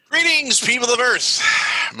Greetings, people of Earth.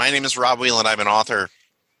 My name is Rob Whelan. I'm an author,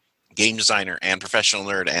 game designer, and professional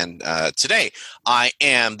nerd. And today, I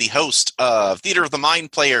am the host of Theater of the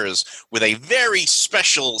Mind Players with a very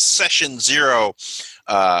special Session Zero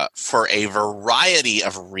for a variety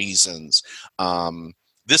of reasons.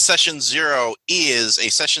 This Session Zero is a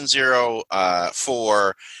Session Zero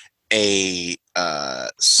for a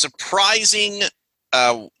surprising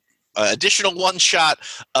additional one-shot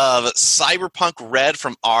of Cyberpunk Red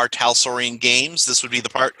from our Talsorian Games. This would be the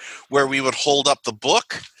part where we would hold up the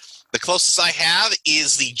book. The closest I have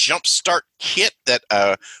is the Jumpstart kit that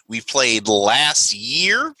we played last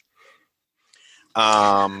year.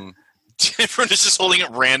 Everyone is just holding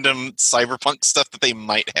up random Cyberpunk stuff that they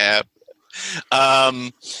might have.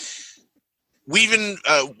 We've been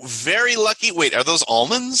very lucky. Wait, are those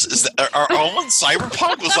almonds? Are almonds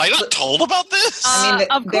cyberpunk? Was I not told about this? I mean,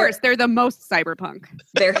 of course, they're the most cyberpunk.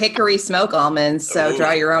 They're hickory smoke almonds, so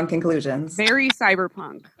draw your own conclusions. Very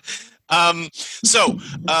cyberpunk. So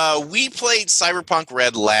we played Cyberpunk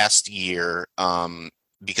Red last year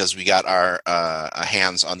because we got our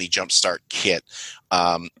hands on the Jumpstart kit.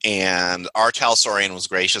 And our Talsorian was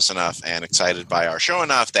gracious enough and excited by our show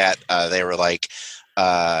enough that they were like,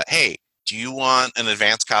 hey, do you want an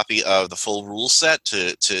advanced copy of the full rule set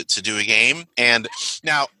to do a game? And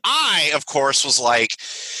now I, of course, was like,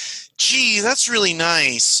 gee, that's really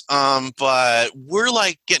nice. But we're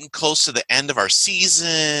like getting close to the end of our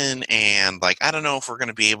season. And like, I don't know if we're going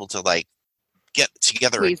to be able to like get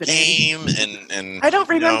together a game. And I don't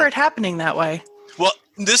remember it happening that way. Well,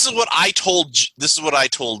 this is what I told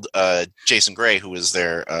Jason Gray, who is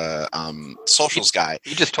their socials guy.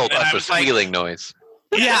 You just told us a squealing noise.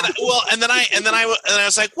 Yeah. And then I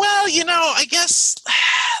was like, well, I guess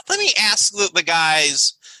let me ask the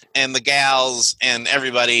guys and the gals and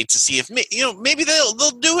everybody to see if maybe they'll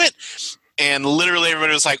do it. And literally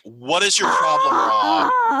everybody was like, "What is your problem,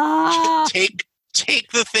 Rob?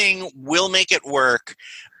 Take the thing. We'll make it work."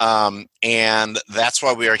 And that's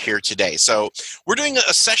why we are here today. So we're doing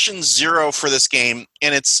a Session Zero for this game,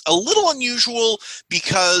 and it's a little unusual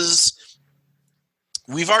because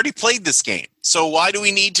we've already played this game. So why do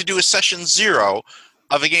we need to do a Session Zero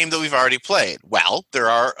of a game that we've already played? Well, there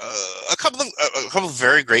are a couple of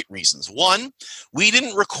very great reasons. One, we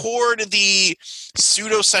didn't record the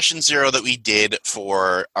pseudo Session Zero that we did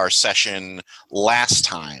for our session last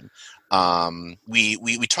time.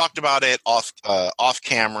 We talked about it off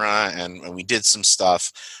camera, and we did some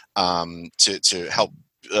stuff to help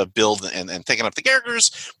build and thinking up the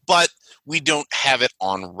characters, but we don't have it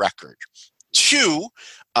on record. Two,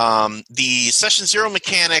 the Session Zero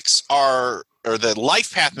mechanics or the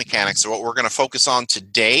life path mechanics are what we're going to focus on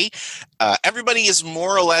today. Everybody is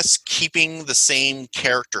more or less keeping the same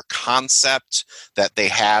character concept that they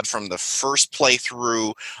had from the first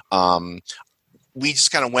playthrough. We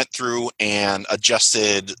just kind of went through and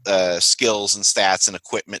adjusted skills and stats and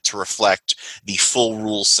equipment to reflect the full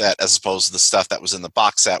rule set as opposed to the stuff that was in the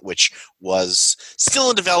box set, which was still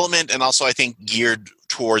in development and also, I think, geared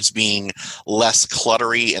towards being less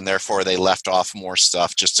cluttery, and therefore they left off more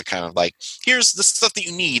stuff just to kind of like, here's the stuff that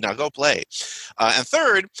you need, now go play. And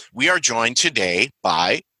third, we are joined today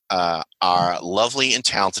by our lovely and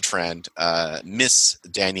talented friend, Miss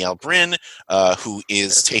Danielle Bryn, who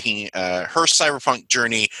is taking her cyberpunk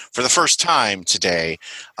journey for the first time today.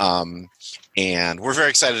 And we're very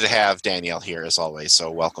excited to have Danielle here, as always.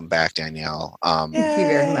 So welcome back, Danielle. Thank you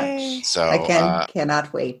very much. So I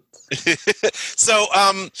cannot wait. So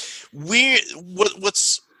we're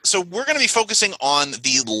going to be focusing on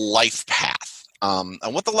the life path. And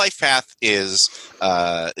what the life path is,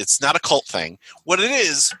 it's not a cult thing. What it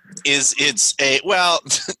is it's a, well,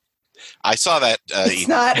 I saw that. It's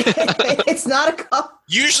not a cult.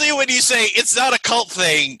 Usually when you say it's not a cult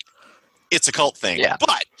thing, it's a cult thing. Yeah.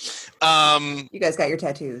 But you guys got your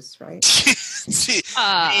tattoos, right?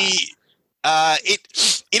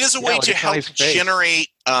 It is a way to help generate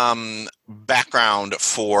background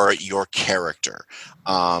for your character.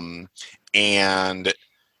 And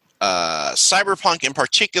Cyberpunk in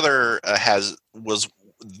particular was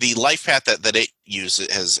the life path that it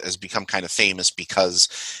uses has become kind of famous because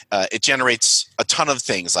it generates a ton of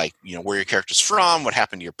things like, where your character's from, what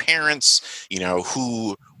happened to your parents,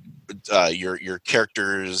 who your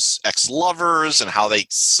character's ex-lovers and how they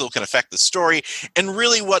still can affect the story. And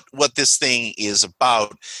really what this thing is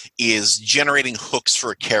about is generating hooks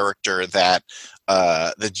for a character that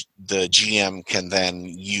the GM can then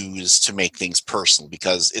use to make things personal,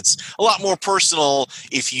 because it's a lot more personal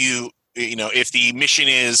if if the mission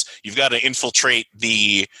is you've got to infiltrate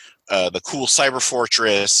the cool cyber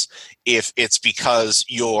fortress, if it's because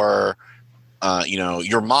you're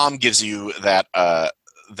your mom gives you that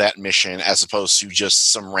mission as opposed to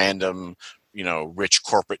just some random, rich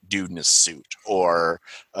corporate dude in a suit or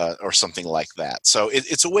something like that. So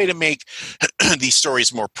it's a way to make these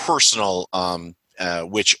stories more personal,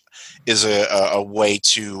 which is a way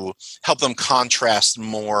to help them contrast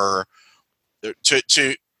more,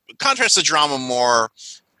 to contrast the drama more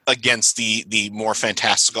against the more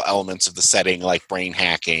fantastical elements of the setting, like brain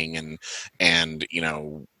hacking and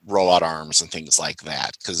robot arms and things like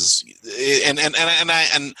that. Because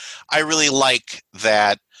I really like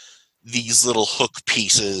that these little hook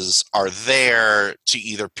pieces are there to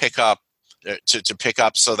either pick up to pick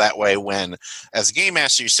up, so that way when as a game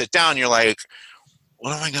master you sit down, you're like,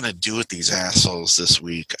 what am I going to do with these assholes this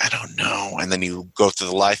week? I don't know. And then you go through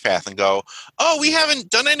the life path and go, oh, we haven't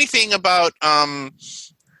done anything about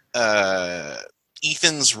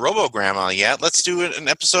Ethan's Robo-Grandma yet. Let's do an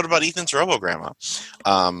episode about Ethan's Robo-Grandma.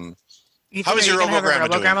 How is your Robo-Grandma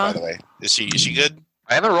doing, by the way? Is she good?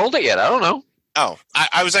 I haven't rolled it yet. I don't know. Oh,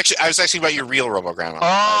 I was asking about your real Robo-Grandma.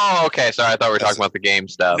 Oh, okay. Sorry, I thought we were talking about the game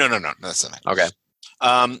stuff. No, that's not it. Okay.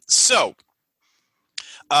 So,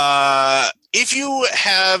 if you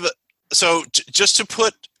have, just to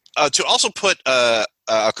put, to also put a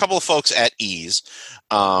couple of folks at ease,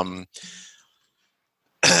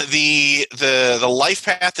 the life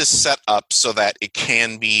path is set up so that it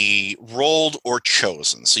can be rolled or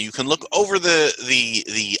chosen. So you can look over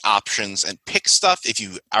the options and pick stuff if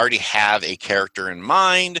you already have a character in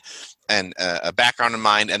mind and a background in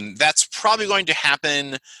mind, and that's probably going to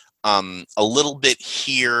happen a little bit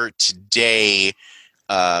here today,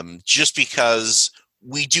 just because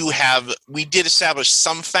we did establish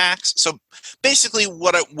some facts. So basically,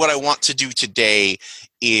 what I want to do today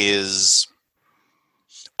is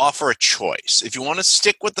offer a choice. If you want to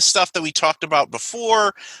stick with the stuff that we talked about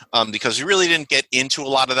before, because we really didn't get into a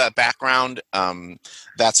lot of that background,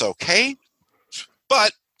 that's okay.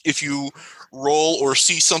 But if you roll or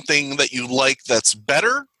see something that you like that's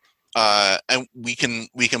better, and we can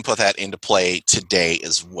put that into play today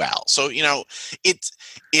as well. So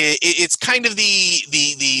it's kind of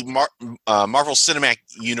the Marvel Cinematic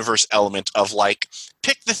Universe element of like,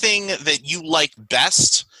 pick the thing that you like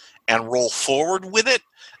best and roll forward with it.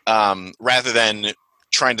 Rather than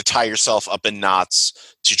trying to tie yourself up in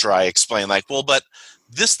knots to try explain like, well, but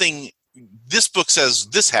this book says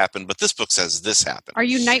this happened, but this book says this happened. Are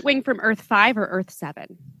you Nightwing from Earth 5 or Earth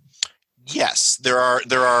 7? Yes, there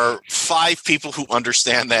are 5 people who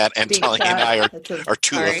understand that, and Deep Tali cut. and I are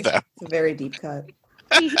 2 Sorry. of them. It's a very deep cut.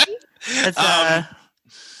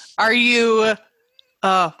 Are you?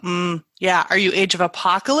 Are you Age of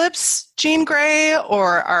Apocalypse, Jean Grey,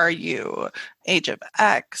 or are you Age of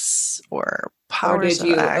X or Powers Or did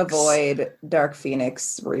you of X? avoid Dark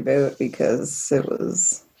Phoenix reboot because it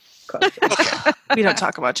was? We don't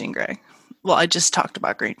talk about Jean Grey. Well, I just talked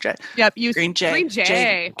about Green Jay. Yep, Green Jay. Green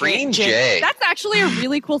Jay. Green Jay. That's actually a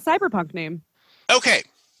really cool cyberpunk name. Okay,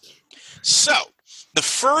 so the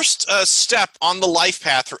first step on the life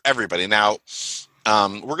path for everybody. Now,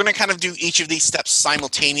 we're going to kind of do each of these steps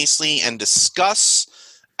simultaneously and discuss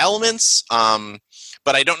elements,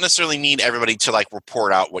 but I don't necessarily need everybody to like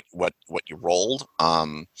report out what you rolled.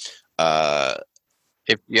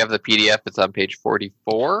 If you have the PDF, it's on page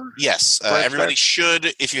 44. Yes, everybody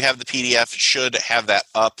should, if you have the PDF, should have that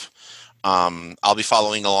up. I'll be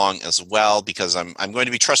following along as well because I'm going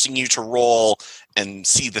to be trusting you to roll and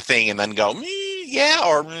see the thing and then go, yeah,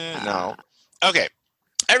 or no. Okay.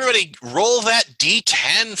 Everybody, roll that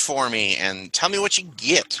D10 for me and tell me what you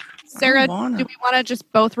get. Sarah, do we want to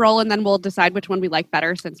just both roll and then we'll decide which one we like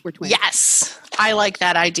better since we're twins? Yes, I like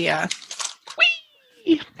that idea.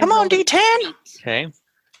 Whee! Come on, D10. Okay.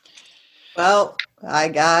 Well, I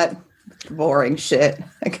got boring shit.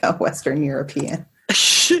 I got Western European.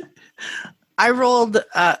 I rolled.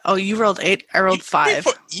 You rolled 8. I rolled 5.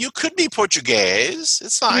 You could be Portuguese.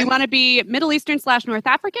 It's Do we fine. want to be Middle Eastern / North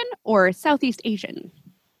African or Southeast Asian?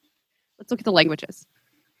 Let's look at the languages.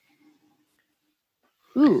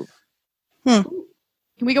 Ooh. Can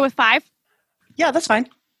we go with 5? Yeah, that's fine.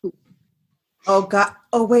 Oh God!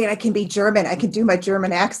 Oh wait, I can be German. I can do my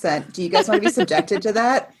German accent. Do you guys want to be subjected to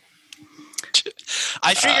that?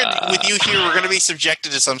 I figured with you here, we're going to be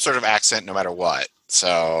subjected to some sort of accent no matter what.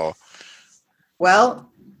 So,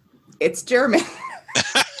 well, it's German.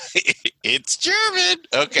 it's German.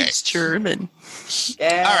 Okay. It's German.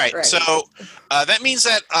 Yeah. All right. So that means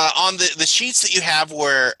that on the sheets that you have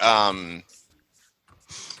where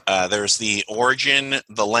there's the origin,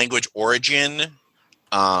 the language origin,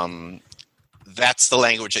 that's the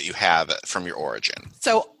language that you have from your origin.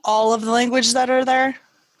 So all of the languages that are there?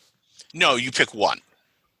 No, you pick one.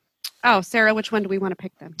 Oh, Sarah, which one do we want to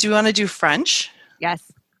pick then? Do you want to do French?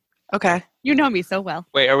 Yes. Okay. You know me so well.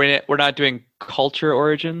 Wait, we're not doing culture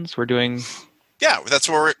origins? We're doing... Yeah, that's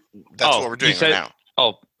what we're doing right now.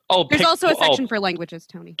 Oh, There's also a section for languages,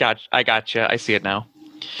 Tony. I gotcha. I see it now.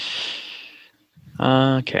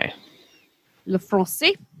 Okay. Le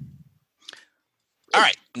français. All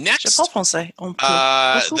right, next. Je parle français.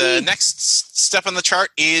 The next step on the chart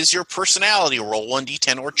is your personality. Roll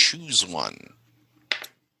 1d10 or choose one.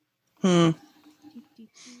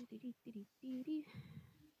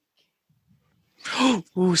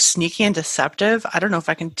 Ooh, sneaky and deceptive. I don't know if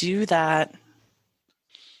I can do that.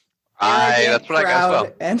 That's what I got as well.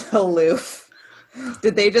 Proud and aloof.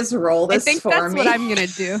 Did they just roll this I think for that's me? what I'm going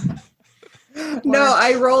to do. No,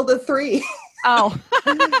 I rolled a 3. Oh.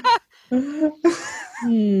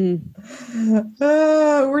 We're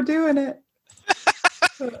doing it.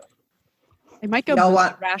 I might go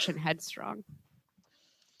rash and headstrong.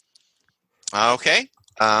 Okay.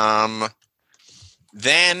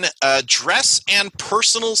 Then dress and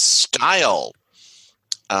personal style.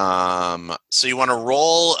 So you want to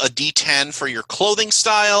roll a d10 for your clothing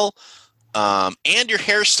style and your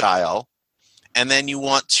hairstyle, and then you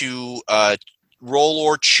want to roll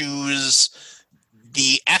or choose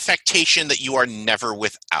the affectation that you are never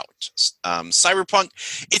without. Cyberpunk.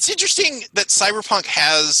 It's interesting that Cyberpunk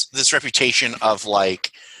has this reputation of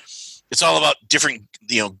like it's all about different,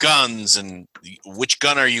 guns and which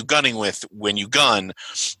gun are you gunning with when you gun,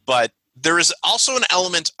 but there is also an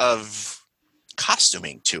element of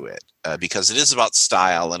costuming to it because it is about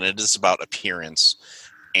style and it is about appearance,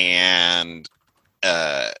 and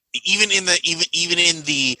even in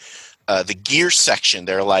the gear section,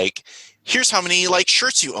 they're like, here's how many like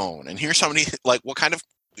shirts you own, and here's how many like what kind of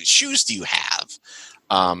shoes do you have.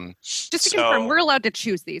 Just to confirm, we're allowed to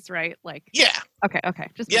choose these, right? Like, yeah. Okay.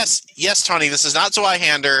 Yes, Tony. This is not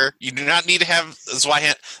Zweihander. You do not need to have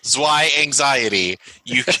Zwei anxiety.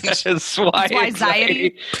 You can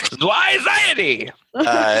Zwei-anxiety.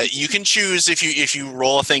 You can choose if you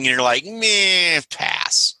roll a thing and you're like, meh,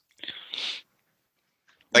 pass.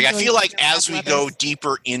 Like I feel like as we go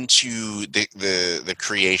deeper into the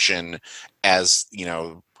creation, as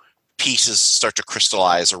pieces start to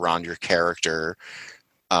crystallize around your character,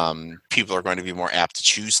 people are going to be more apt to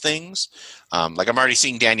choose things. Like I'm already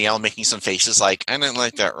seeing Danielle making some faces like, I didn't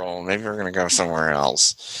like that roll. Maybe we're going to go somewhere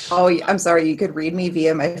else. Oh, I'm sorry. You could read me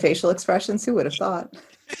via my facial expressions. Who would have thought?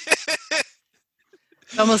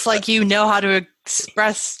 It's almost like you know how to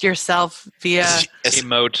express yourself via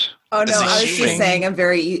emote. Oh, no. I was just saying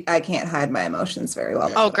I can't hide my emotions very well.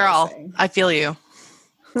 Oh, girl. I feel you.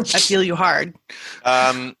 I feel you hard.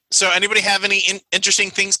 So anybody have any interesting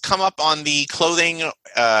things come up on the clothing,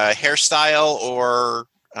 hairstyle, or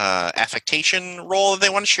affectation role that they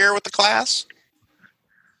want to share with the class?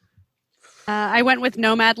 I went with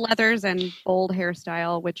nomad leathers and bold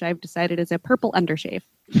hairstyle, which I've decided is a purple undershave.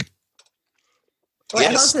 Well,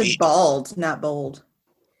 I thought it said bald, not bold.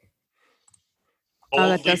 Oh,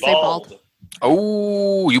 that does say bald.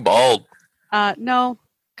 Oh, you bald. No,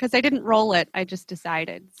 because I didn't roll it. I just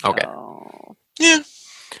decided. So. Okay. Yeah.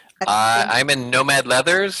 I'm in nomad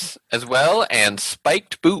leathers as well and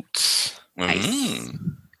spiked boots. Nice.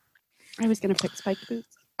 I was going to pick spiked boots.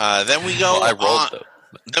 Then we go. I rolled them.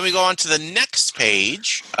 Then we go on to the next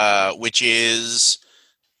page, which is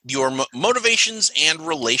your motivations and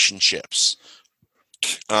relationships.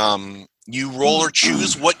 You roll or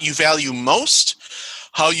choose what you value most,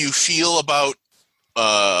 how you feel about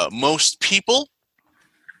most people,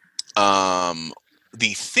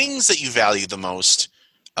 the things that you value the most,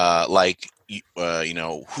 like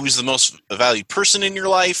who's the most valued person in your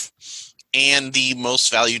life, and the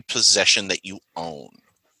most valued possession that you own.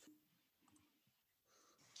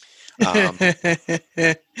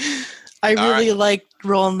 I really like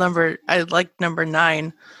number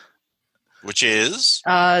 9. Which is?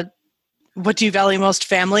 What do you value most?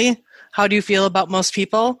 Family? How do you feel about most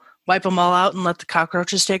people? Wipe them all out and let the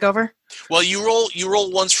cockroaches take over? Well, you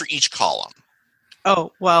roll ones for each column.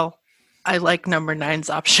 Oh, well, I like number 9's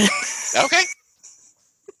option. Okay.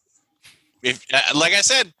 If, like I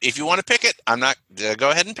said, if you want to pick it, I'm not. Go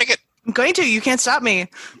ahead and pick it. I'm going to. You can't stop me.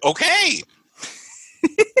 Okay.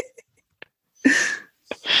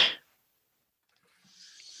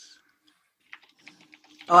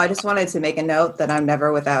 Oh, I just wanted to make a note that I'm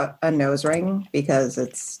never without a nose ring because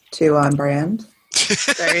it's too on brand.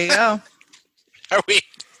 There you go.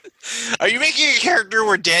 Are you making a character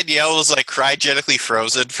where Danielle was like cryogenically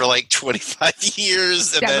frozen for like 25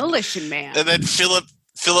 years? And Demolition Man. And then Philip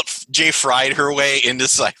J. fried her way into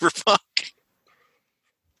Cyberpunk?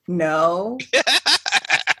 No.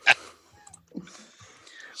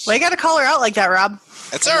 Why you got to call her out like that, Rob?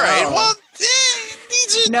 That's all right. No. Well,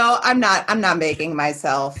 these are No, I'm not. I'm not making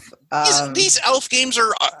myself. these elf games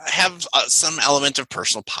have some element of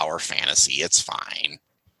personal power fantasy. It's fine.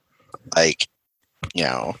 Like, you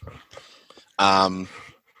know.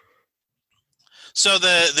 So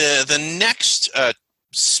the next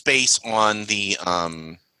space on the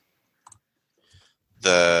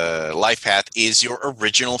life path is your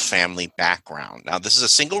original family background. Now, this is a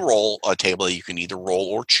single roll table. You can either roll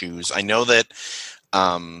or choose. I know that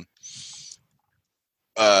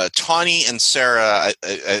Tawny and Sarah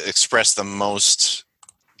expressed the most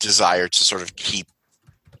desire to sort of keep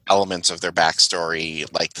elements of their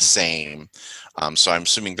backstory like the same. So I'm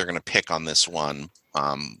assuming they're going to pick on this one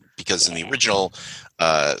because in the original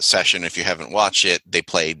session, if you haven't watched it, they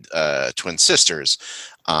played twin sisters.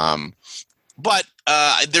 But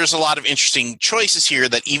there's a lot of interesting choices here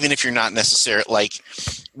that even if you're not necessarily like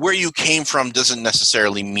where you came from doesn't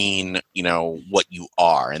necessarily mean, you know, what you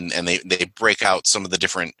are. And they break out some of the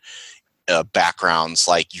different backgrounds.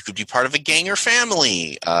 Like you could be part of a gang or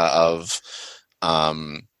family of,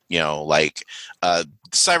 you know, like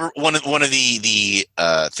one of the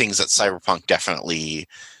things that Cyberpunk definitely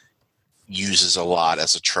uses a lot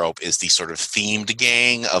as a trope is the sort of themed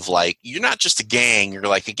gang of like, you're not just a gang, you're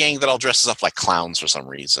like a gang that all dresses up like clowns for some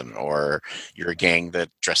reason, or you're a gang that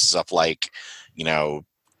dresses up like, you know,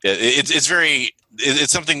 it's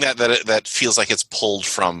something that feels like it's pulled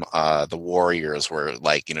from the Warriors, where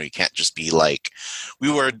like, you know, you can't just be like, we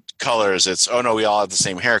wear colors. It's, oh no, we all have the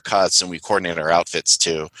same haircuts and we coordinate our outfits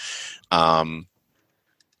too.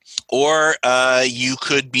 Or you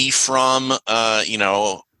could be from, you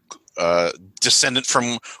know, descendant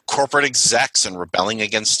from corporate execs and rebelling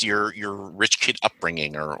against your rich kid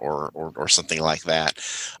upbringing or something like that.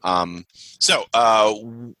 So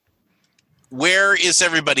where is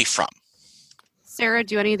everybody from? Sarah,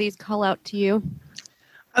 do any of these call out to you?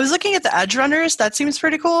 I was looking at the Edge Runners. That seems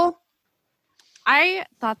pretty cool. I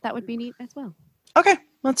thought that would be neat as well. Okay,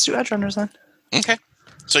 let's do Edge Runners then. Okay.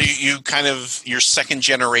 So you kind of, your second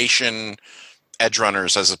generation edge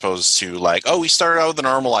runners as opposed to like, oh, we started out with a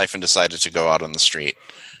normal life and decided to go out on the street.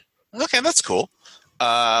 Okay, that's cool.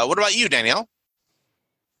 What about you, Danielle?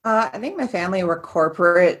 I think my family were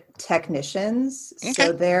corporate technicians. Okay.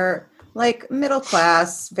 So they're like middle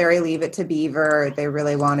class, very Leave It to Beaver. They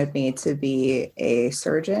really wanted me to be a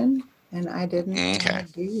surgeon, and I didn't want to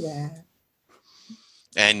do that.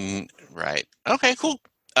 And right. Okay, cool.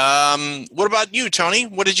 What about you, Tony?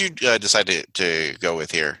 What did you decide to go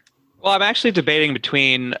with here? Well, I'm actually debating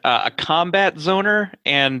between a combat zoner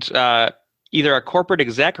and either a corporate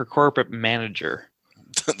exec or corporate manager.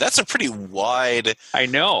 That's a pretty wide. I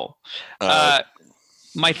know.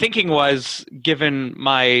 My thinking was, given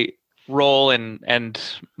my role and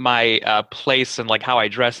my place and like how I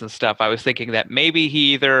dress and stuff, I was thinking that maybe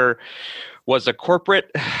he either was a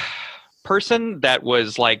corporate person that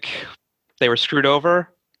was like they were screwed over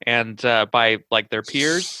and by like their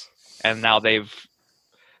peers, and now they've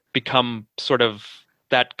become sort of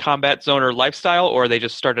that combat zoner lifestyle, or they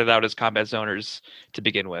just started out as combat zoners to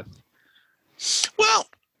begin with. Well,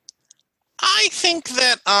 I think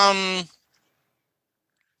that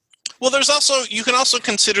well, there's also, you can also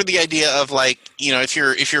consider the idea of like, you know, if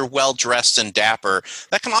you're well dressed and dapper,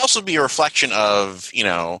 that can also be a reflection of, you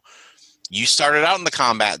know, you started out in the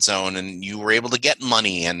combat zone and you were able to get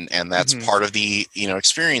money, and that's part of the, you know,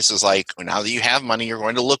 experience is like, now that you have money, you're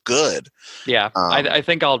going to look good. Yeah, I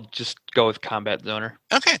think I'll just go with combat zoner.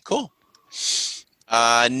 Okay, cool.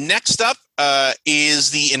 Next up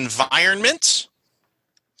is the environment,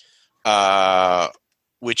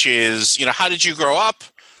 which is, you know, how did you grow up?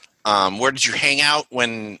 Where did you hang out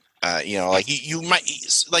when, you know, like you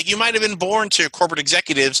might have been born to corporate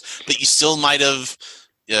executives, but you still might have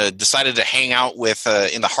decided to hang out with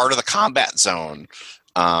in the heart of the combat zone,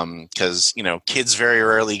 because, you know, kids very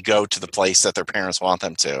rarely go to the place that their parents want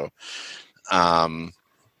them to.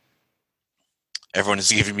 Everyone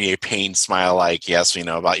is giving me a pained smile like, yes, we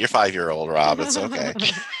know about your 5-year-old, Rob. It's okay.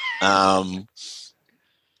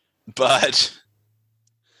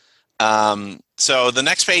 So the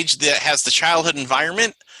next page that has the childhood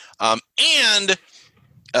environment, and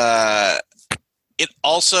it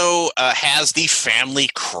also has the family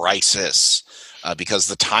crisis, because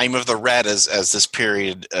the time of the Red, as this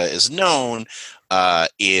period is known,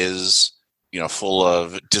 is, you know, full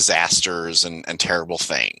of disasters and terrible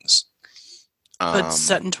things. It's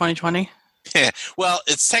set in 2020. Well,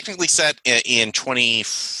 it's technically set in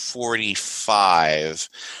 2045.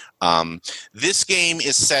 This game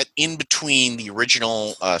is set in between the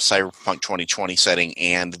original Cyberpunk 2020 setting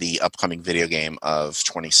and the upcoming video game of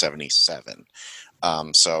 2077.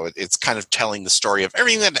 So it's kind of telling the story of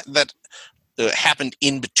everything that happened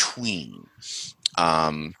in between.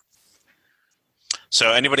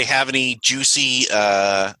 So anybody have any juicy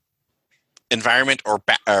environment or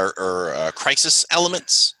crisis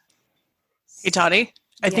elements? Hey, Toddy,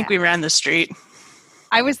 I think we ran the street.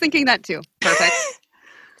 I was thinking that too. Perfect.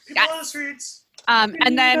 People on the streets.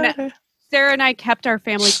 And then Sarah and I kept our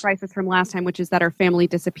family crisis from last time, which is that our family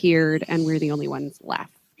disappeared and we're the only ones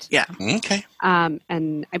left. Yeah. Okay.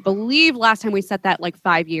 And I believe last time we set that like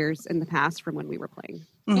 5 years in the past from when we were playing.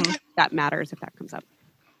 Okay. That matters if that comes up.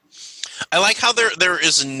 I like how there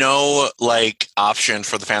is no like option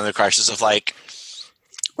for the family crisis of like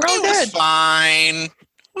We're all it was good. fine.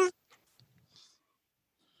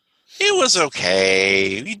 It was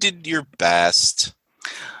okay. You did your best.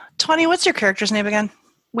 Tawny, what's your character's name again?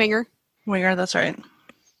 Winger. Winger, that's right.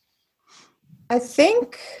 I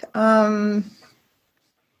think my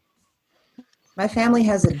family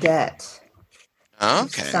has a debt of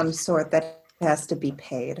Okay. some sort that has to be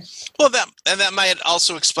paid. Well, that might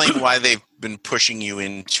also explain why they've been pushing you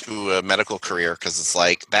into a medical career, because it's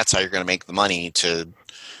like that's how you're going to make the money to,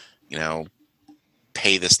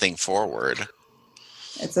 pay this thing forward.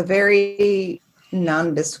 It's a very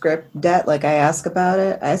nondescript debt. Like I asked about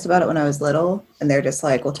it when I was little, and they're just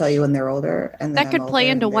like, "We'll tell you when they're older." And then That could I'm play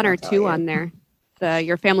older, into and they one or don't tell two you. on there.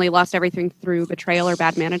 Your family lost everything through betrayal or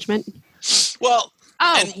bad management. Well,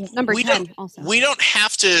 Oh, and number we 10 don't- also. we don't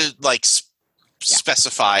have to like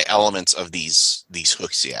specify elements of these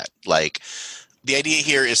hooks yet. Like the idea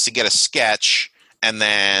here is to get a sketch, and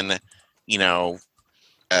then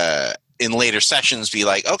in later sessions be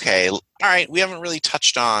like, okay, all right, we haven't really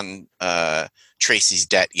touched on Tracy's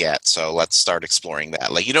debt yet, so let's start exploring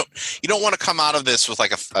that. Like you don't want to come out of this with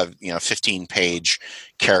like a 15-page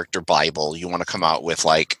character Bible. You want to come out with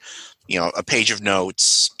like a page of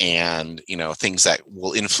notes and things that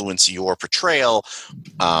will influence your portrayal,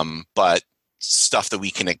 but stuff that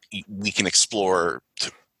we can explore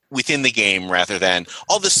within the game rather than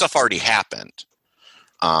all this stuff already happened.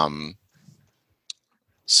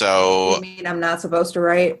 So You mean I'm not supposed to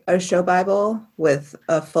write a show Bible with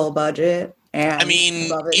a full budget? And I mean,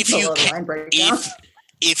 above it if below you the can, line breakdown?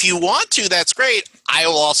 if you want to, that's great. I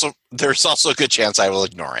will also. There's also a good chance I will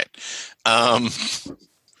ignore it. I'm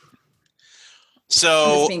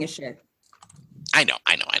So just being a shit. I know.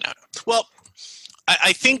 Well,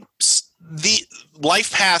 I think the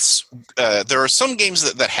life paths. There are some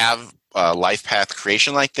games that have life path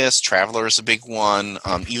creation like this. Traveler is a big one.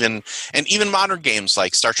 Even modern games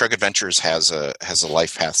like Star Trek Adventures has a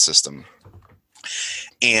life path system.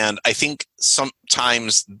 And I think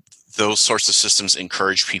sometimes those sorts of systems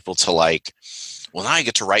encourage people to like, well, now I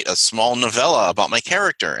get to write a small novella about my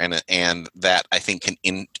character, and that I think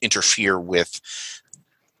can interfere with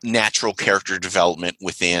natural character development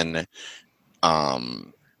within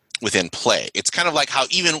play. It's kind of like how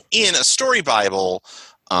even in a story Bible,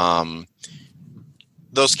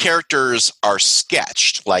 those characters are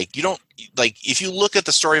sketched. Like you don't like if you look at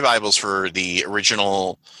the story Bibles for the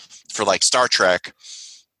original, for like Star Trek,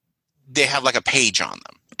 they have like a page on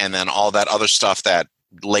them, and then all that other stuff that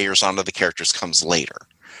layers onto the characters comes later,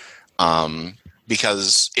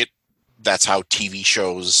 because that's how TV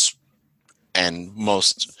shows and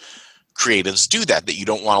most creatives do that you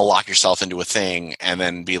don't want to lock yourself into a thing and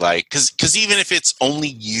then be like, because even if it's only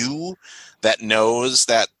you that knows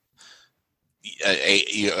that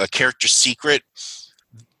a character's secret,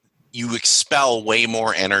 you expel way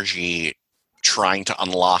more energy trying to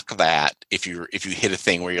unlock that if you hit a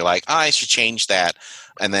thing where you're like, I should change that,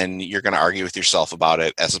 and then you're going to argue with yourself about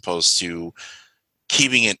it, as opposed to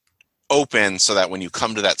keeping it open so that when you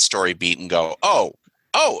come to that story beat and go, oh,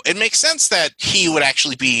 it makes sense that he would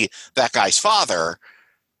actually be that guy's father,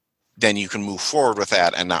 then you can move forward with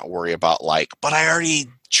that and not worry about like, but I already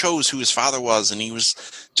chose who his father was and he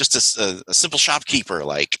was just a simple shopkeeper,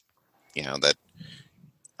 like, that.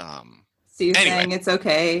 So you're Anyway. saying it's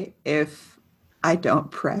okay if I don't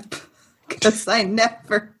prep? Because I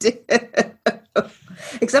never did.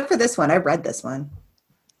 Except for this one. I read this one.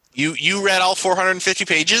 You read all 450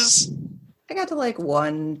 pages? I got to like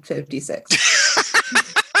 156.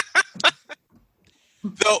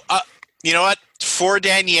 So, you know what? For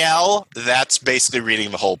Danielle, that's basically reading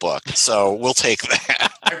the whole book. So we'll take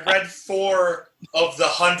that. I read 4 of the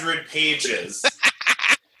 100 pages.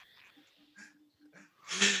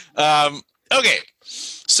 Okay.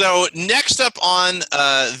 So next up on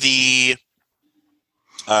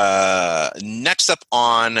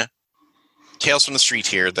Tales from the Street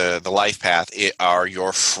here, the life path, are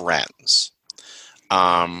your friends.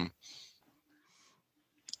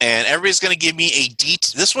 and everybody's going to give me a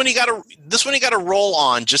This one you got to roll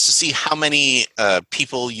on just to see how many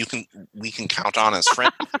people we can count on as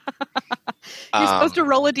friends. You're supposed to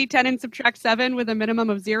roll a d10 and subtract 7 with a minimum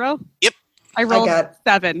of 0? Yep. I rolled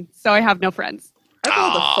 7, so I have no friends. I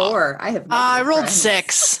rolled a 4. I have. I rolled friends.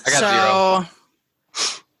 6. I got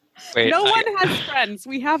 0. Wait, No one has friends.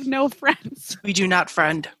 We have no friends. We do not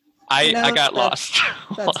friend. I No, got lost.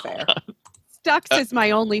 That's fair. Stux is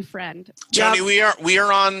my only friend. Tony, we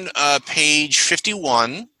are on page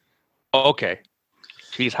 51. Okay.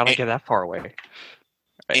 Jeez, how did I get that far away?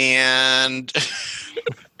 Right. And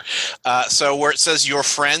so where it says your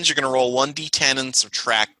friends, you're going to roll 1d10 and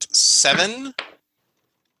subtract 7.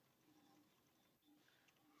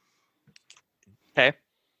 Okay.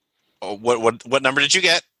 Oh, what number did you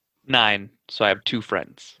get? 9. So I have 2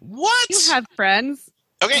 friends. What? You have friends.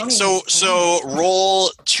 Okay, Tony so has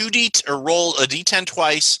roll roll a d10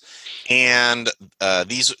 twice, and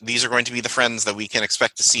these are going to be the friends that we can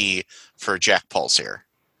expect to see for Jack Pulse here.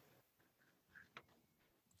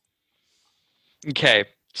 Okay.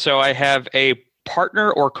 So I have a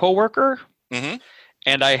partner or coworker, Mm-hmm.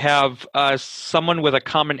 and I have someone with a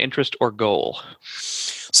common interest or goal.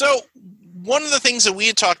 So one of the things that we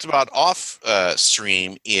had talked about off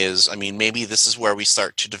stream is, I mean, maybe this is where we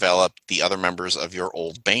start to develop the other members of your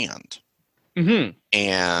old band. Mm-hmm.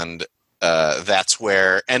 And that's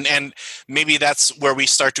where, and maybe that's where we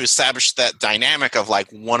start to establish that dynamic of like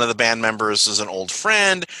one of the band members is an old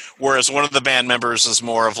friend, whereas one of the band members is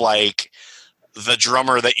more of like the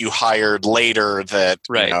drummer that you hired later that,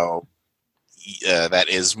 Right. you know, that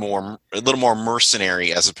is a little more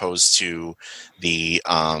mercenary as opposed to the,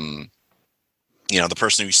 the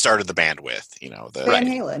person who started the band with, Van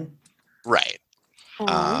Halen. Right.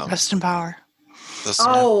 Rest in power.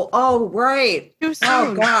 Right. Too soon.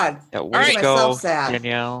 Oh, God. Yeah, way right. to go, Myself sad.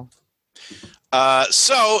 Danielle.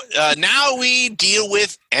 So now we deal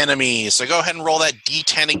with enemies. So go ahead and roll that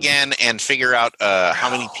D10 again and figure out how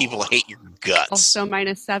many people hate your guts. Also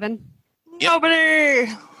 -7. Yep.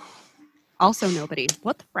 Nobody. Also nobody.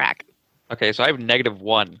 What the frack? Okay, so I have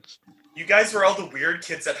 -1. You guys were all the weird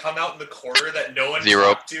kids that hung out in the corner that no one 0.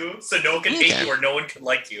 talked to, so no one could hate Okay. you or no one could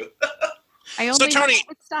like you. I only So, Tony-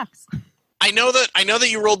 it sucks. I know that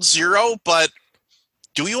you rolled 0, but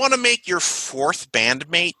do you want to make your fourth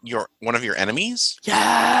bandmate one of your enemies?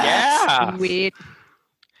 Yeah. Sweet.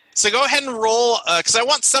 So go ahead and roll, because I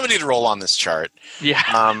want somebody to roll on this chart.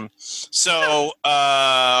 Yeah. So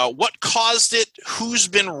what caused it? Who's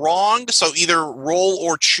been wronged? So either roll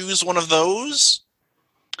or choose one of those.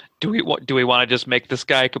 Do we want to just make this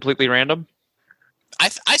guy completely random?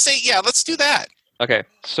 I say, yeah, let's do that. Okay.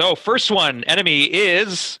 So first one, enemy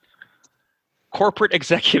is corporate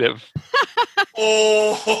executive.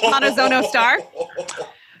 Monozono Star?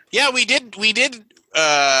 Yeah, we did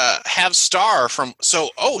have Star from.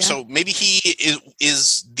 So maybe he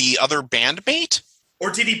is the other bandmate.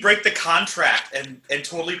 Or did he break the contract and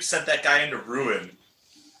totally sent that guy into ruin?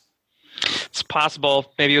 It's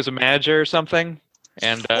possible. Maybe he was a manager or something.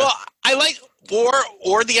 And Well, I like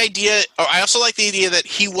or the idea. Or I also like the idea that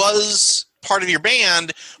he was part of your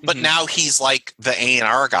band, but now he's like the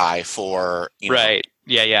A&R guy for right.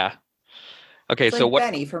 Yeah. Okay, It's so like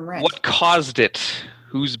Benny from Red. what caused it?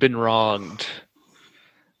 Who's been wronged?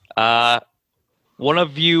 One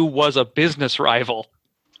of you was a business rival.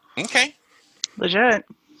 Okay. Legit.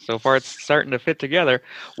 So far, it's starting to fit together.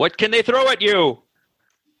 What can they throw at you?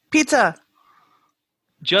 Pizza.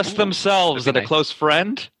 Just themselves and that'd be a nice. close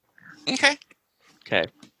friend? Okay. Okay.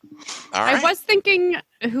 All right. I was thinking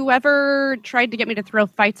whoever tried to get me to throw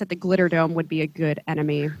fights at the Glitter Dome would be a good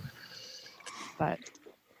enemy. But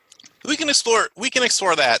We can explore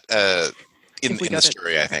that in If we the go to-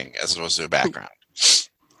 story, I think, as opposed to a background.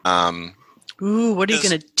 Ooh, what are you Does-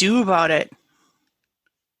 going to do about it?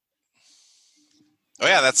 Oh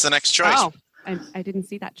yeah, that's the next choice. oh, I didn't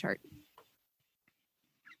see that chart.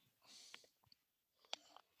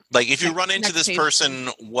 Like if you Next- run into next this page. person,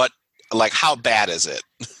 how bad is it?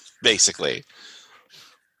 Basically.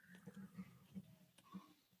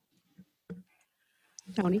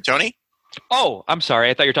 Tony, Oh, I'm sorry.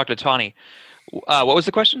 I thought you were talking to Tawny. What was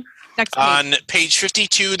the question? next page. On page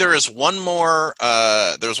 52, there is one more.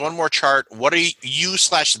 There's one more chart. What are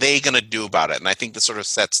you/they going to do about it? And I think this sort of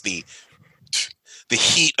sets the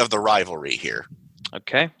heat of the rivalry here.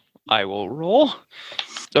 Okay. I will roll.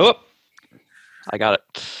 Oh, I got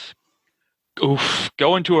it. Oof.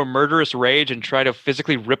 Go into a murderous rage and try to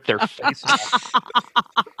physically rip their face off.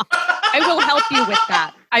 I will help you with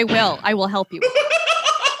that. I will help you.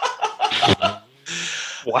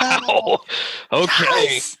 Wow. Okay.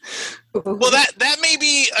 Yes! Well, that may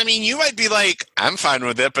be. I mean, you might be like, I'm fine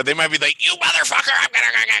with it, but they might be like, you motherfucker, I'm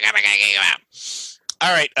gonna get you out.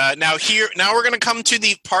 All right, now we're gonna come to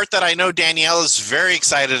the part that I know Danielle is very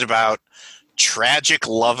excited about: tragic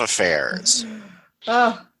love affairs.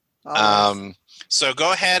 So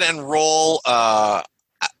go ahead and roll.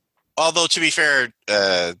 Although to be fair,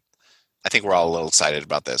 I think we're all a little excited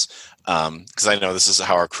about this because I know this is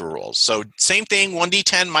how our crew rolls. So same thing: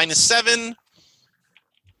 1d10 minus 7.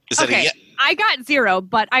 Is that a I got 0,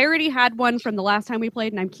 but I already had one from the last time we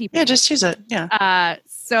played, and I'm keeping it. Yeah, just use it. Yeah.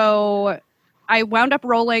 So I wound up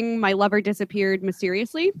rolling my lover disappeared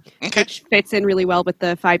mysteriously, which fits in really well with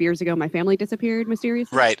the 5 years ago my family disappeared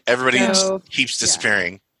mysteriously. Right. Everybody keeps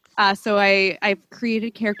disappearing. So I've created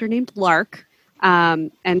a character named Lark,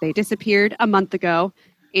 and they disappeared a month ago.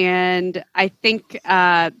 And I think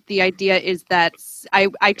the idea is that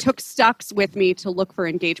I took Stux with me to look for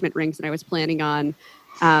engagement rings, and I was planning on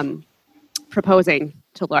proposing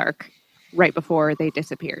to Lark right before they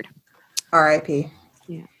disappeared. R.I.P.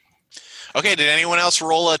 Yeah. Okay, did anyone else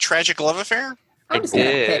roll a tragic love affair? I'm just going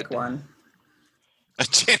to pick one.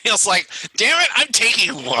 Daniel's like, damn it, I'm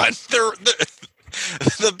taking one.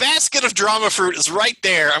 The basket of drama fruit is right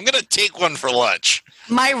there. I'm going to take one for lunch.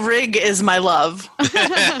 My rig is my love.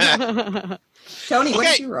 Tony, what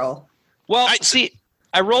did you roll? Well,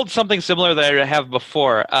 I rolled something similar that I have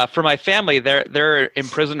before. For my family, they're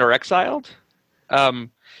imprisoned or exiled.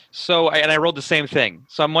 So I rolled the same thing.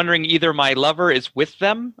 So I'm wondering either my lover is with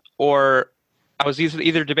them, or I was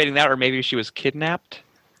either debating that, or maybe she was kidnapped.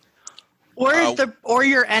 Or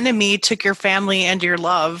your enemy took your family and your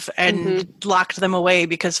love and locked them away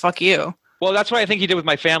because fuck you. Well, that's what I think he did with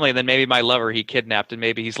my family, and then maybe my lover he kidnapped, and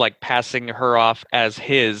maybe he's like passing her off as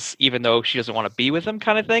his, even though she doesn't want to be with him,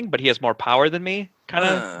 kind of thing. But he has more power than me, kind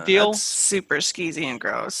of deal. That's super skeezy and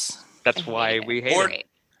gross. That's why we hate it.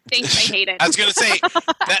 Thanks, I hate it. I was going to say,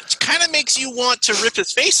 that kind of makes you want to rip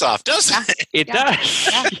his face off, doesn't it? It does.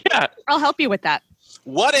 Yeah. I'll help you with that.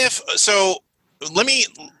 What if? So let me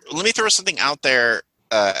throw something out there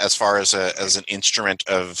as far as an instrument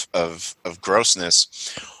of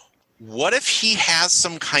grossness. What if he has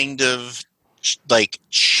some kind of like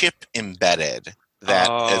chip embedded that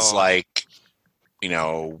is like,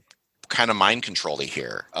 kind of mind control-y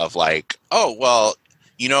here of like, oh well,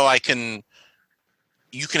 you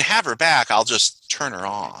can have her back. I'll just turn her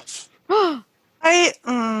off. You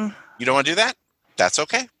don't want to do that? That's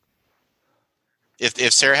okay.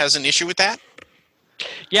 If Sarah has an issue with that?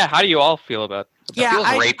 Yeah, how do you all feel about it? It feels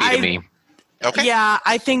rapey to me. Okay. Yeah,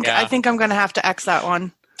 I think I'm going to have to X that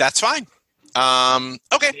one. That's fine.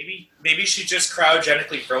 Okay. Maybe she's just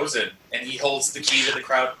cryogenically frozen, and he holds the key to the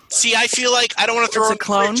crowd. See, I feel like I don't want to throw a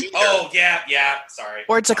clone. Oh yeah. Sorry.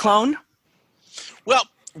 Or it's a clone. Well,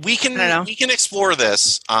 we can explore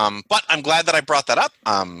this, but I'm glad that I brought that up.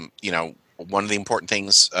 One of the important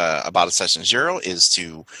things about a session 0 is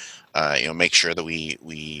to make sure that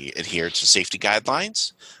we adhere to safety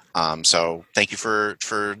guidelines. So thank you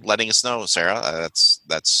for letting us know, Sarah.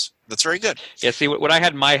 That's very good. Yeah, see, what I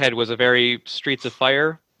had in my head was a very Streets of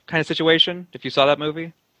Fire kind of situation, if you saw that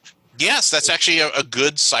movie. Yes, that's actually a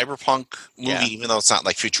good cyberpunk movie, even though it's not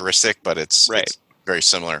like futuristic, but it's very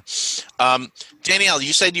similar. Danielle,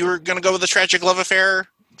 you said you were going to go with a tragic love affair.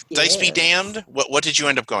 Dice be damned. What did you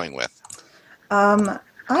end up going with?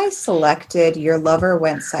 I selected Your Lover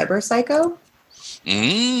Went Cyber Psycho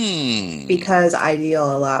because I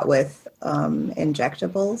deal a lot with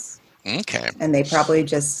injectables. Okay. And they probably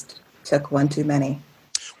just took one too many.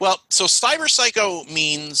 Well, so Cyber Psycho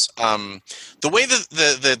means the way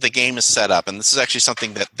that the game is set up, and this is actually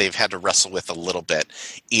something that they've had to wrestle with a little bit,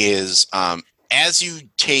 is as you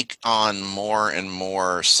take on more and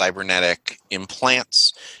more cybernetic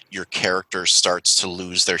implants, your character starts to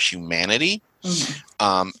lose their humanity.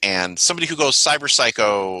 And somebody who goes Cyber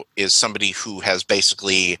Psycho is somebody who has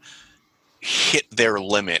basically hit their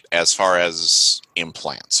limit as far as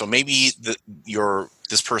implants. So maybe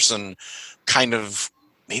this person kind of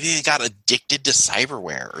maybe they got addicted to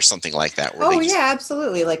cyberware or something like that.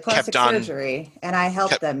 Absolutely, like plastic surgery, and I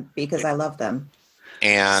help them because I love them.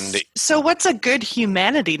 And so, what's a good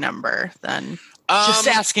humanity number then? Just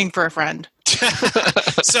asking for a friend.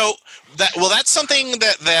 So that's something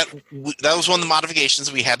that was one of the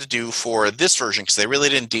modifications we had to do for this version because they really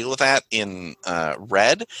didn't deal with that in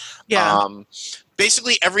Red. Yeah.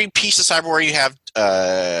 Basically, every piece of cyberware you have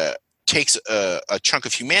takes a chunk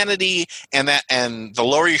of humanity, and the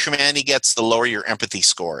lower your humanity gets, the lower your empathy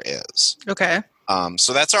score is. Okay.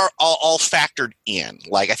 So that's all factored in.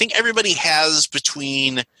 Like I think everybody has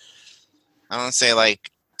between, I want to say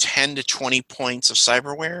like 10 to 20 points of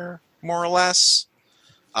cyberware, more or less.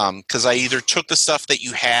 because I either took the stuff that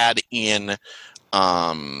you had in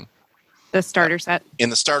The starter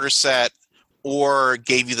set. or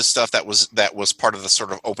gave you the stuff that was part of the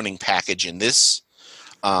sort of opening package in this.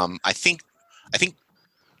 I think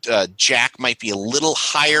Jack might be a little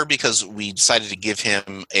higher because we decided to give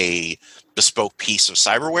him a bespoke piece of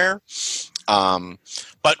cyberware.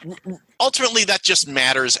 But ultimately, that just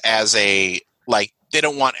matters as they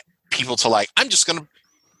don't want people to I'm just going to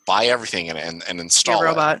buy everything and install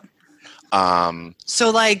robot. It.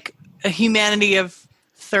 So like a humanity of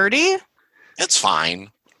 30? It's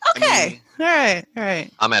fine. Okay. All right.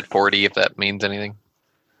 I'm at 40 if that means anything.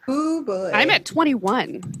 Ooh, boy. I'm at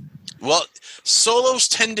 21. Well, solos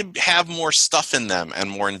tend to have more stuff in them and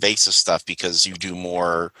more invasive stuff because you do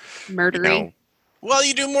more Murdery.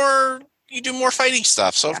 you do more fighting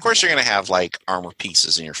stuff. So of course you're going to have armor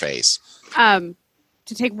pieces in your face.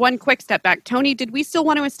 To take one quick step back, Tony, did we still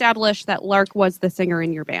want to establish that Lark was the singer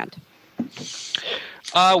in your band?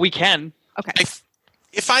 We can. Okay.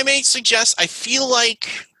 If I may suggest, I feel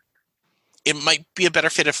like it might be a better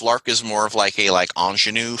fit if Lark is more of a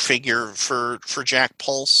ingenue figure for Jack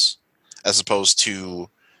Pulse, as opposed to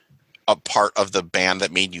a part of the band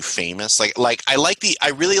that made you famous. I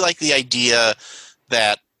really like the idea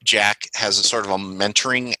that Jack has a sort of a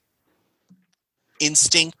mentoring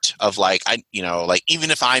instinct of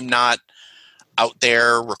even if I'm not out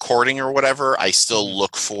there recording or whatever, I still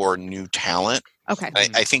look for new talent. Okay.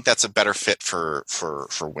 I think that's a better fit for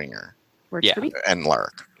Winger. Works for me. And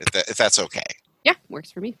Lark, if that's okay. Yeah,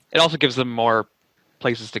 works for me. It also gives them more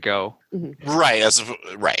places to go. Mm-hmm.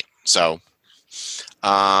 Right. So,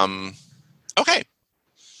 okay.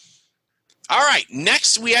 All right.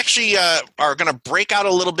 Next, we actually are going to break out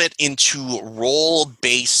a little bit into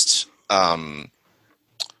role-based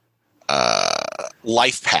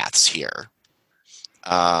life paths here.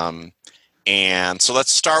 And so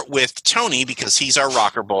let's start with Tony because he's our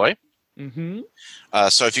rocker boy. Mm-hmm.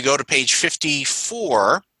 So if you go to page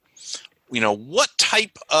 54, what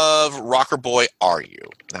type of rocker boy are you?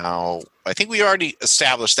 Now, I think we already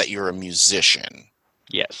established that you're a musician.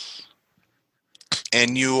 Yes.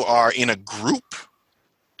 And you are in a group?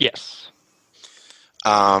 Yes.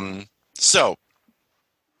 So,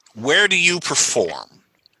 where do you perform?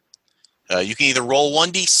 You can either roll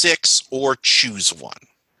 1d6 or choose one.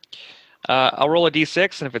 I'll roll a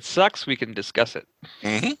d6, and if it sucks, we can discuss it.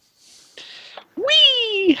 Mm-hmm.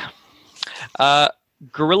 Whee!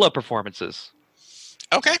 Guerrilla performances.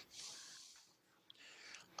 Okay.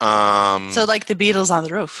 So like the Beatles on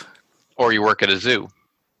the roof. Or you work at a zoo.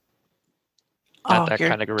 Not that you're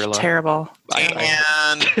kind of gorilla. Terrible.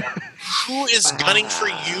 And who is gunning for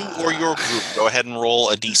you or your group? Go ahead and roll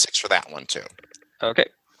a d6 for that one, too. Okay.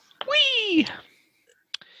 Whee!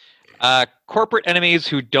 Corporate enemies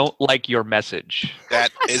who don't like your message.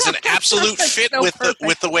 That is an absolute That's fit so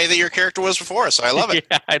with the way that your character was before, so I love it.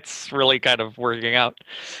 Yeah, it's really kind of working out.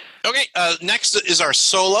 Okay, next is our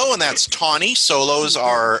solo, and that's Tawny. Solos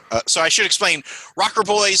are... so I should explain, rocker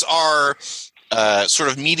boys are sort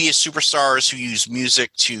of media superstars who use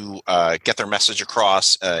music to get their message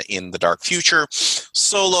across in the dark future.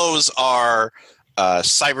 Solos are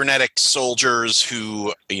cybernetic soldiers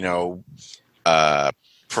who,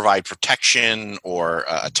 provide protection or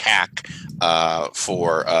attack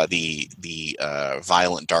for the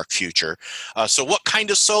violent dark future. So what kind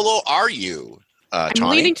of solo are you, I'm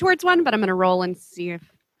Tawny? leaning towards one, but I'm going to roll and see if...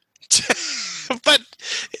 But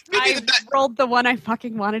I rolled the one I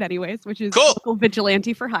fucking wanted anyways, which is Cool. local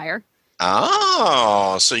vigilante for hire.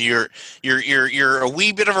 Oh, so you're a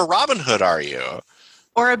wee bit of a Robin Hood, are you?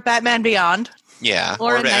 Or a Batman Beyond. Yeah.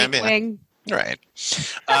 Or a Batman. Nightwing. Right.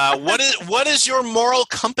 What is your moral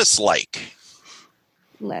compass like?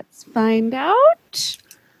 Let's find out.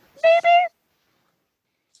 Maybe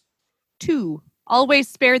 2. Always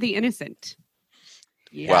spare the innocent.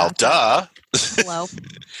 Yeah. Well, duh. Hello.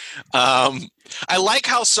 I like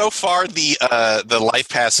how so far the life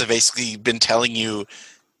paths have basically been telling you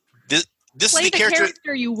this Play is the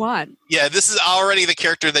character you want. Yeah, this is already the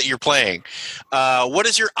character that you're playing. What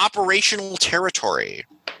is your operational territory?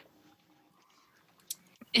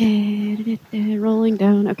 Rolling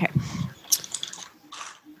down. Okay.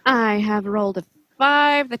 I have rolled a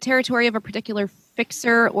 5. The territory of a particular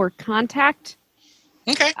fixer or contact.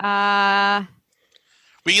 Okay.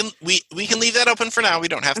 We can leave that open for now. We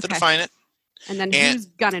don't have to define it. And then who's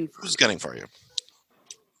gunning for Who's gunning for you?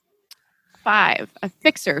 5. A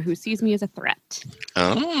fixer who sees me as a threat.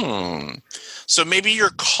 Oh. So maybe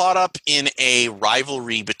you're caught up in a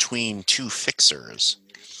rivalry between two fixers.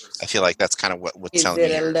 I feel like that's kind of what's Is telling it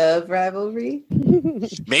me. a love rivalry?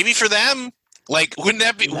 Maybe for them. Like, wouldn't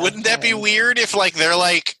that be weird if like they're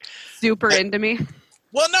like Super into me.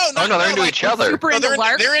 Well, no, they're into like, each other. Super into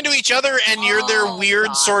Lark. They're into each other, and you're their weird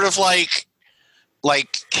God. sort of like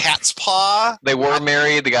cat's paw. They were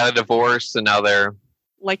married, they got a divorce, and now they're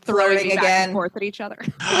Like throwing Flirting me back again. and forth at each other.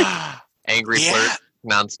 angry Yeah. flirt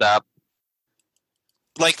nonstop.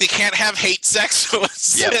 Like they can't have hate sex, so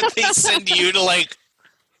instead they send you to like.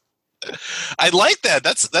 I like that.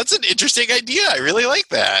 That's an interesting idea. I really like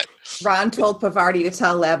that. Ron told Pavardi to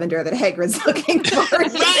tell Lavender that Hagrid's looking for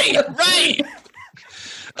Right.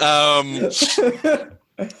 All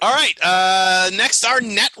right. Next, our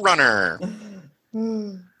Netrunner.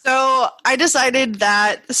 So I decided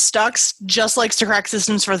that Stux just likes to crack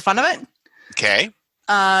systems for the fun of it. Okay.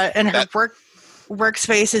 And her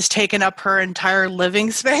workspace has taken up her entire living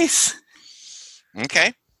space.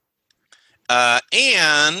 Okay.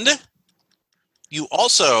 And you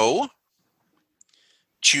also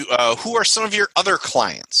who are some of your other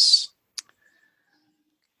clients?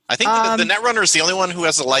 I think the Netrunner is the only one who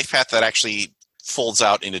has a life path that actually folds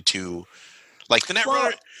out into two. Like the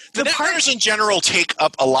Netrunner, the Netrunners in general take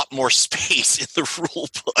up a lot more space in the rule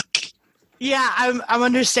book. Yeah, I'm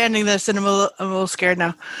understanding this, and I'm a little scared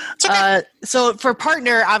now. It's okay. So for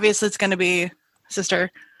partner, obviously it's going to be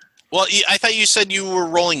sister. Well, I thought you said you were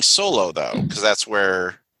rolling solo though, because that's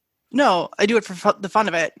where. No, I do it for the fun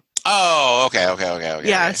of it. Oh, okay. Yeah,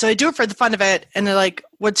 okay. so I do it for the fun of it, and they're like,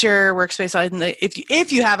 "What's your workspace?" And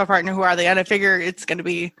if you have a partner, who are they? And I figure it's going to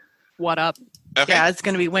be What up? Okay. Yeah, it's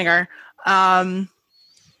going to be Winger. And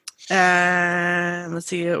let's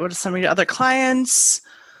see, what are some of your other clients?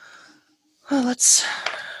 Well, what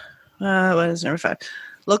is number 5?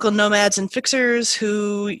 Local nomads and fixers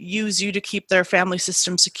who use you to keep their family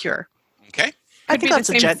system secure. Okay. I Could think be that's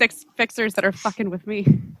the a same jet. 6 fixers that are fucking with me.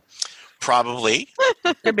 Probably.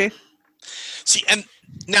 Could be. See, and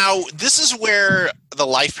now this is where the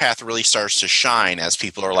life path really starts to shine as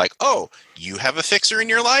people are like, oh, you have a fixer in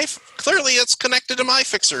your life? Clearly it's connected to my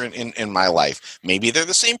fixer in my life. Maybe they're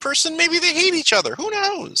the same person. Maybe they hate each other. Who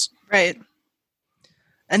knows? Right.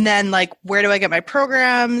 And then, like, where do I get my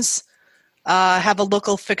programs? Have a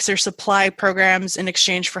local fixer supply programs in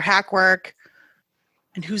exchange for hack work.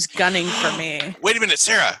 And who's gunning for me? Wait a minute,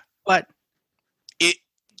 Sarah. What?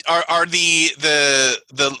 Are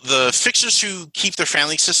the fixers who keep their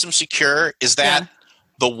family system secure, is that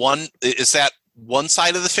one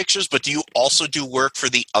side of the fixers, but do you also do work for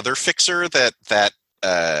the other fixer that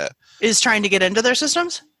Is trying to get into their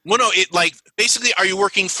systems? Well, no, basically, are you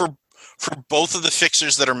working for both of the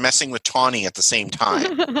fixers that are messing with Tawny at the same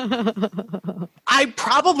time? I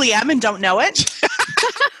probably am and don't know it.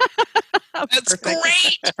 That's Perfect.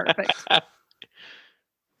 great. Perfect.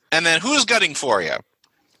 And then who's gutting for you?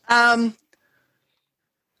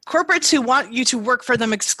 Corporates who want you to work for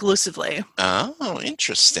them exclusively. Oh,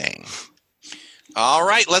 interesting. All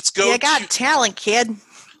right, let's go. You got talent, kid.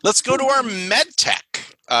 Let's go to our med tech.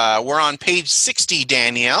 We're on page 60,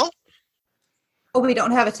 Danielle. Oh, we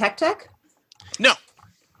don't have a tech? No.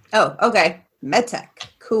 Oh, okay. MedTech.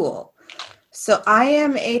 Cool. So I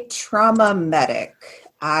am a trauma medic.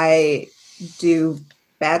 I do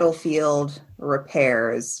battlefield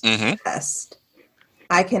repairs best.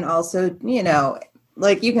 I can also, you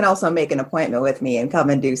can also make an appointment with me and come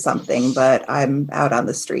and do something, but I'm out on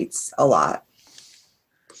the streets a lot.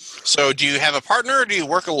 So do you have a partner or do you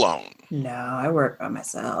work alone? No, I work by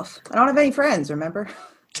myself. I don't have any friends, remember?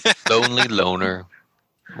 Lonely loner.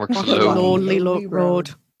 Works Walk alone. alone. Lonely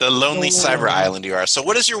road. The lonely cyber island you are. So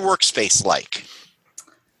what is your workspace like?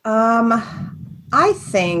 I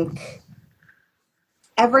think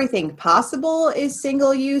everything possible is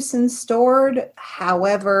single use and stored.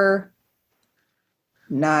 However,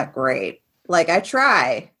 not great. Like I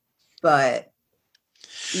try, but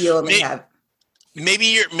you only have maybe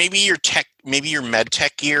your med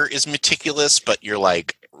tech gear is meticulous, but your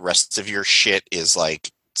rest of your shit is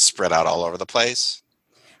spread out all over the place.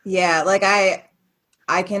 Yeah, like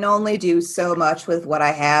I can only do so much with what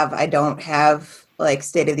I have. I don't have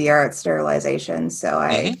state of the art sterilization, so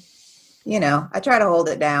I try to hold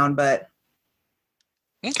it down, but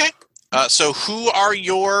okay. So who are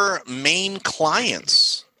your main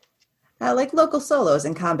clients? Local solos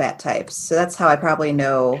and combat types. So that's how I probably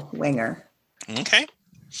know Winger. Okay.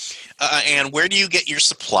 And where do you get your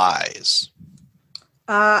supplies?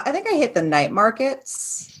 I think I hit the night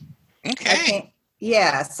markets. Okay.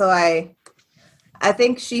 Yeah, so I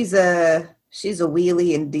think she's a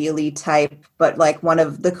wheelie and dealy type, but one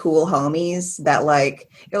of the cool homies that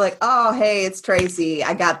you're like, oh hey, it's Tracy.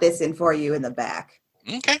 I got this in for you in the back.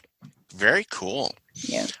 Okay. Very cool.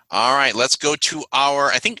 Yeah. All right, let's go to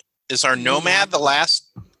our. I think is our nomad the last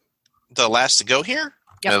the last to go here?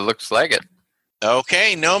 Yep. It looks like it.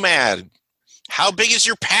 Okay, Nomad. How big is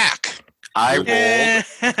your pack? I rolled a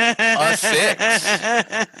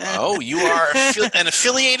 6. Oh, you are an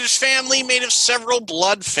affiliated family made of several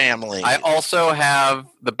blood families. I also have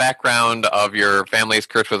the background of your family's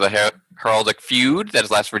cursed with a heraldic feud that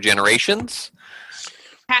has lasted for generations.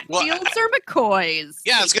 Hatfields or McCoys?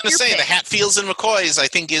 Yeah, I was going to say the Hatfields and McCoys I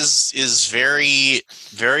think is very,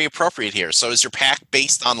 very appropriate here. So is your pack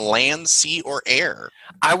based on land, sea, or air?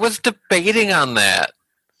 I was debating on that.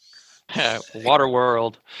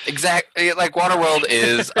 Waterworld. Exactly. Like, Waterworld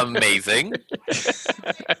is amazing.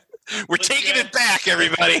 We're taking it back,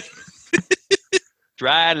 everybody.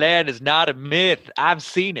 Dry land is not a myth. I've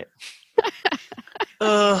seen it.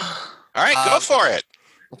 All right, go for it.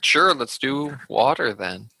 Sure, let's do water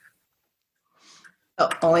then.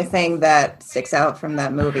 The only thing that sticks out from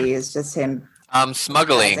that movie is just him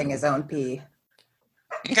Smuggling. using his own pee.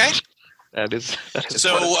 Okay. That is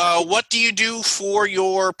So, what do you do for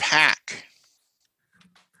your pack?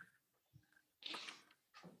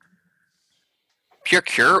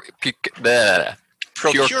 Procurement.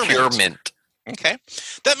 Okay,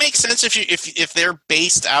 that makes sense. If they're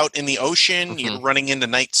based out in the ocean, you're running into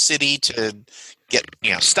Night City to get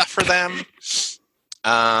stuff for them.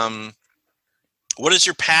 What is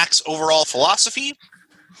your pack's overall philosophy?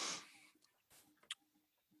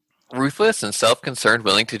 Ruthless and self-concerned,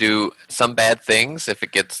 willing to do some bad things if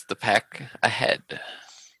it gets the pack ahead.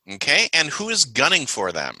 Okay, and who is gunning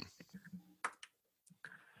for them?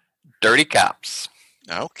 Dirty cops.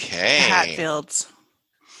 Okay. Hatfields.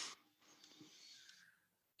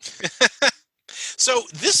 So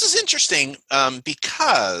this is interesting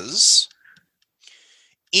because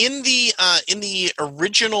in the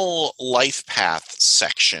original life path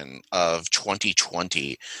section of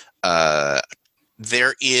 2020,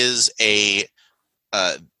 there is a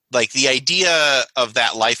like the idea of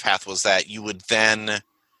that life path was that you would then.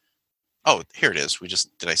 Oh, here it is.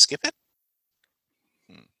 Did I skip it?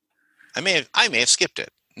 I may have skipped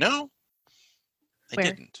it. No, I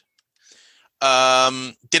didn't.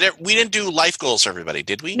 We didn't do life goals for everybody,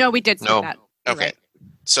 did we? No, we did skip that. You're Okay. right.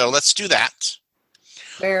 So let's do that.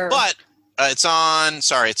 Where? But it's on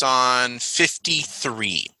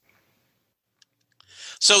 53.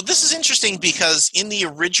 So this is interesting because in the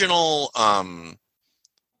original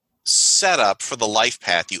setup for the life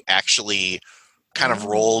path, you actually kind of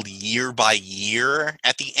rolled year by year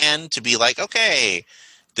at the end to be like, okay,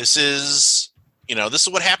 this is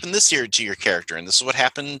what happened this year to your character, and this is what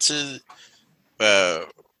happened to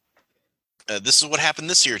this is what happened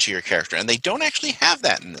this year to your character, and they don't actually have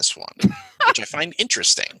that in this one, which I find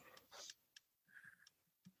interesting.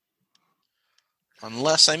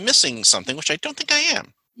 Unless I'm missing something, which I don't think I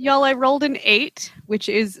am. Y'all, I rolled an 8, which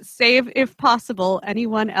is save, if possible,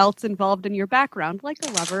 anyone else involved in your background, like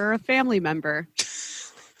a lover or a family member.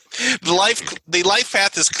 The life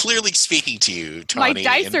path is clearly speaking to you, Tawny. My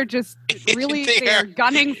dice are just really, they're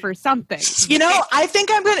gunning for something. I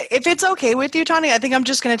think I'm going to, if it's okay with you, Tawny, I think I'm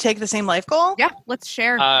just going to take the same life goal. Yeah, let's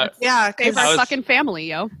share. Yeah. Save our fucking family,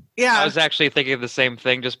 yo. Yeah. I was actually thinking the same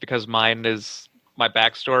thing just because mine is, my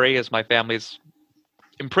backstory is my family's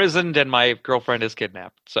imprisoned and my girlfriend is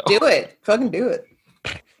kidnapped. So Do it. Fucking do it.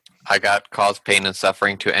 I got cause pain and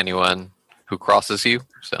suffering to anyone who crosses you.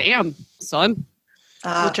 So. Damn, son.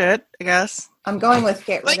 Legit, I guess. I'm going with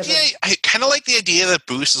get rid of I kind of like the idea that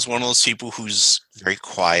Boost is one of those people who's very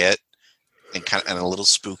quiet and and a little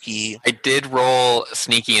spooky. I did roll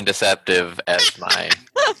sneaky and deceptive as my.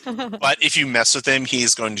 But if you mess with him,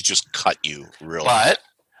 he's going to just cut you real. But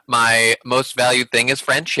my most valued thing is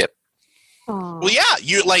friendship. Aww. Well, yeah,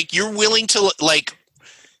 you're willing to like.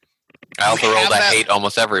 I also rolled I hate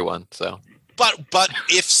almost everyone. So. But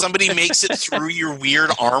if somebody makes it through your weird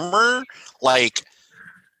armor, like.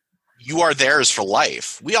 You are theirs for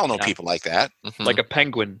life. We all know people like that. Mm-hmm. like a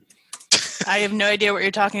penguin. I have no idea what you're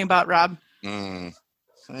talking about, Rob. Nah.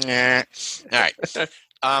 All right. So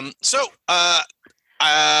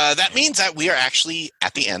that means that we are actually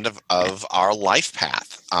at the end of our life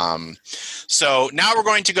path. So now we're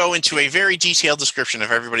going to go into a very detailed description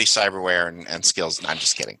of everybody's cyberware and skills. No, I'm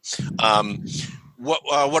just kidding.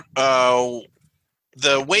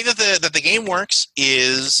 The way that the game works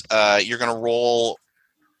is you're going to roll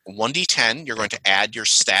 1d10. You're going to add your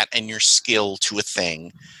stat and your skill to a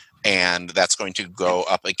thing, and that's going to go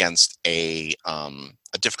up against a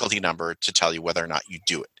difficulty number to tell you whether or not you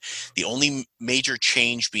do it. The only major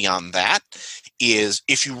change beyond that is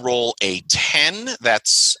if you roll a 10,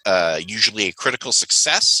 that's usually a critical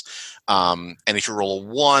success. And if you roll a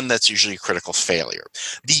 1, that's usually a critical failure.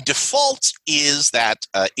 The default is that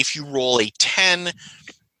if you roll a 10,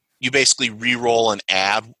 you basically re-roll and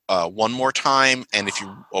add one more time, and if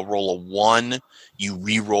you roll a 1, you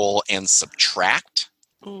re-roll and subtract.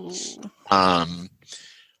 Ooh.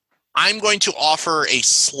 I'm going to offer a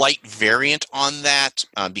slight variant on that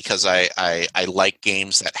because I like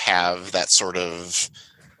games that have that sort of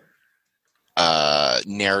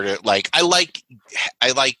narrative. Like I like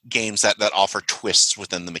games that offer twists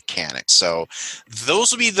within the mechanics. So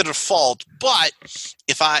those will be the default. But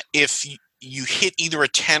if you hit either a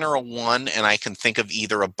 10 or a 1, and I can think of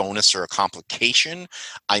either a bonus or a complication,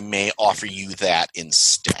 I may offer you that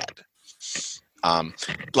instead.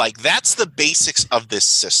 Like that's the basics of this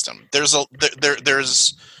system. There's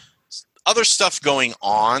other stuff going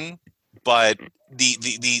on, but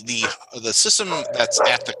the system that's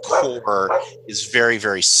at the core is very,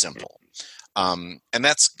 very simple. And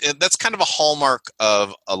that's kind of a hallmark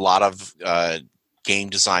of a lot of game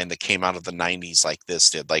design that came out of the 90s like this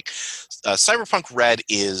did. Like Cyberpunk Red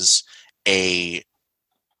is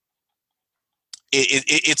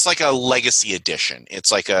it's like a legacy edition.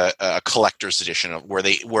 It's like a collector's edition of where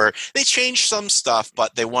they changed some stuff,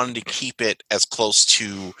 but they wanted to keep it as close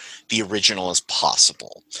to the original as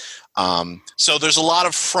possible. So there's a lot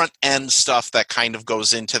of front end stuff that kind of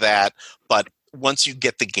goes into that, but once you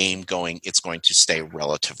get the game going, it's going to stay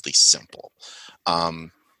relatively simple.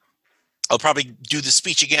 I'll probably do the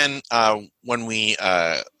speech again when we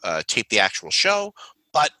tape the actual show,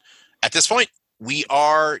 but at this point, we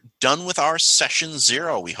are done with our session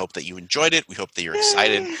 0. We hope that you enjoyed it. We hope that you're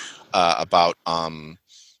excited about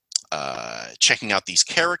checking out these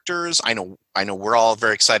characters. I know we're all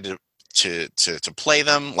very excited to play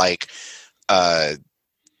them. Like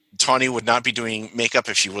Tawny would not be doing makeup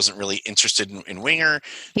if she wasn't really interested in Winger.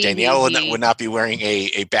 Danielle would not be wearing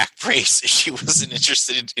a back brace if she wasn't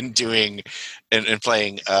interested in doing and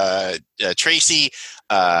playing Tracy.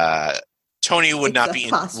 Tony would not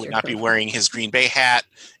be wearing his Green Bay hat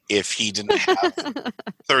if he didn't have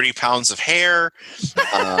 30 pounds of hair.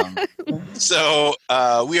 So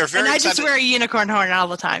we are very. And I excited. just wear a unicorn horn all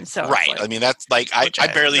the time. So right. like, I mean, that's like I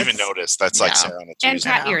barely even noticed. That's like Sarah on a Tuesday. And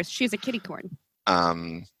cat ears. She's a kitty corn.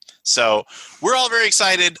 So we're all very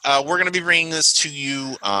excited. We're going to be bringing this to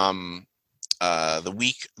you the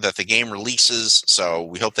week that the game releases. So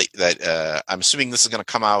we hope that I'm assuming this is going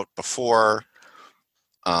to come out before.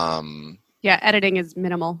 Yeah, editing is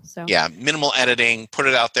minimal. So yeah, minimal editing. Put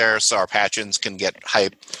it out there so our patrons can get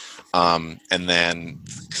hyped, and then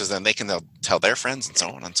because then they can tell their friends and so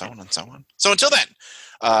on and so on and so on. So until then,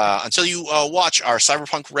 until you watch our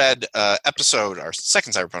Cyberpunk Red episode, our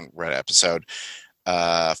second Cyberpunk Red episode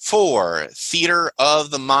for Theater of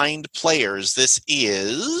the Mind players, this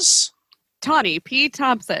is Tawny P.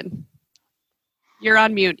 Thompson. You're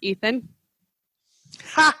on mute, Ethan.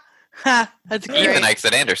 Ha! Ha! That's great. Ethan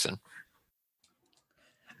Ixon Anderson.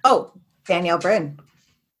 Oh, Danielle Bryn.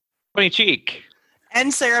 Tony Cheek.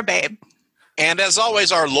 And Sarah Babe. And as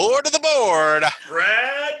always, our Lord of the Board,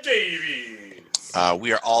 Brad Davies.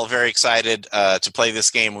 We are all very excited to play this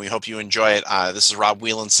game. We hope you enjoy it. This is Rob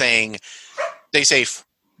Whelan saying, stay safe,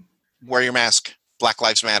 wear your mask, Black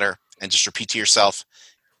Lives Matter, and just repeat to yourself,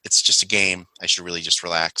 it's just a game. I should really just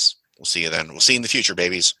relax. We'll see you then. We'll see you in the future,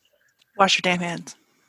 babies. Wash your damn hands.